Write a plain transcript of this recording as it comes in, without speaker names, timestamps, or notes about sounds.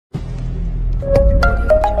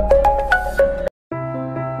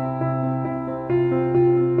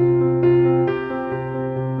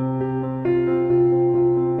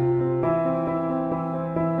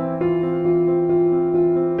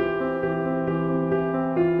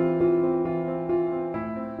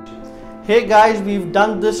Hey guys, we've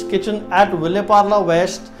done this kitchen at Ville Parle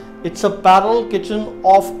West. It's a parallel kitchen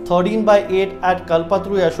of 13 by 8 at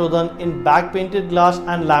Kalpatru Yashodan in back painted glass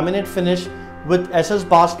and laminate finish with SS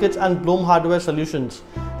baskets and Bloom hardware solutions.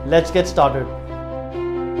 Let's get started.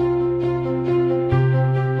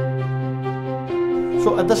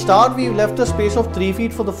 So at the start we've left a space of 3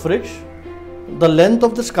 feet for the fridge. The length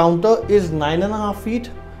of this counter is 9.5 feet.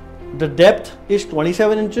 The depth is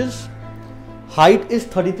 27 inches. Height is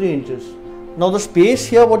 33 inches. Now the space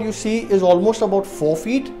here, what you see, is almost about 4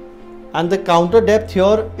 feet, and the counter depth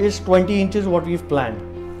here is 20 inches what we've planned.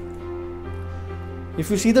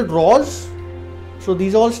 If you see the drawers, so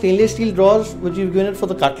these are all stainless steel drawers which we've given it for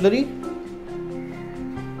the cutlery.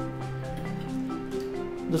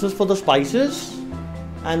 This is for the spices,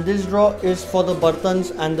 and this drawer is for the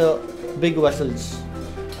bartans and the big vessels.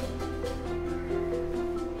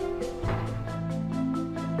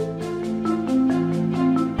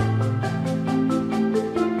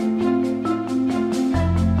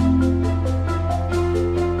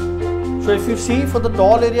 So if you see, for the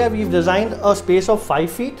tall area we've designed a space of 5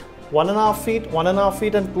 feet, 1.5 feet, 1.5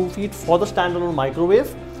 feet and 2 feet for the standalone microwave.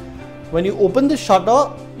 When you open the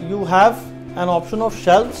shutter, you have an option of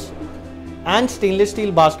shelves and stainless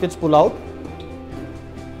steel baskets pull out.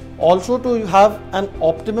 Also, to have an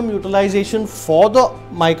optimum utilization for the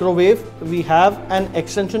microwave, we have an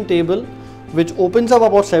extension table which opens up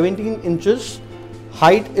about 17 inches,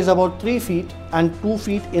 height is about 3 feet and 2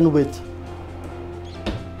 feet in width.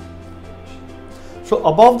 So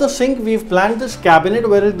above the sink we've planned this cabinet,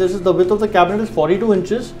 where this is the width of the cabinet is 42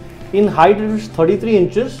 inches, in height it is 33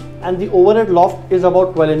 inches and the overhead loft is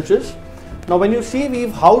about 12 inches. Now when you see,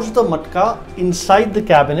 we've housed the matka inside the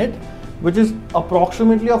cabinet, which is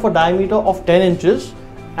approximately of a diameter of 10 inches,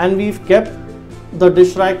 and we've kept the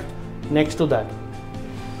dish rack next to that.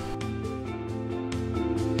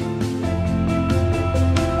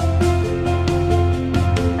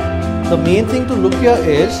 The main thing to look here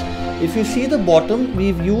is, if you see the bottom,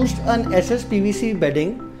 we've used an SS PVC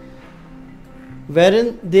bedding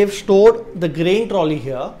wherein they've stored the grain trolley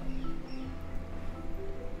here,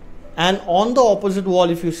 and on the opposite wall,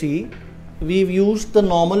 if you see, we've used the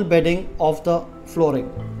normal bedding of the flooring.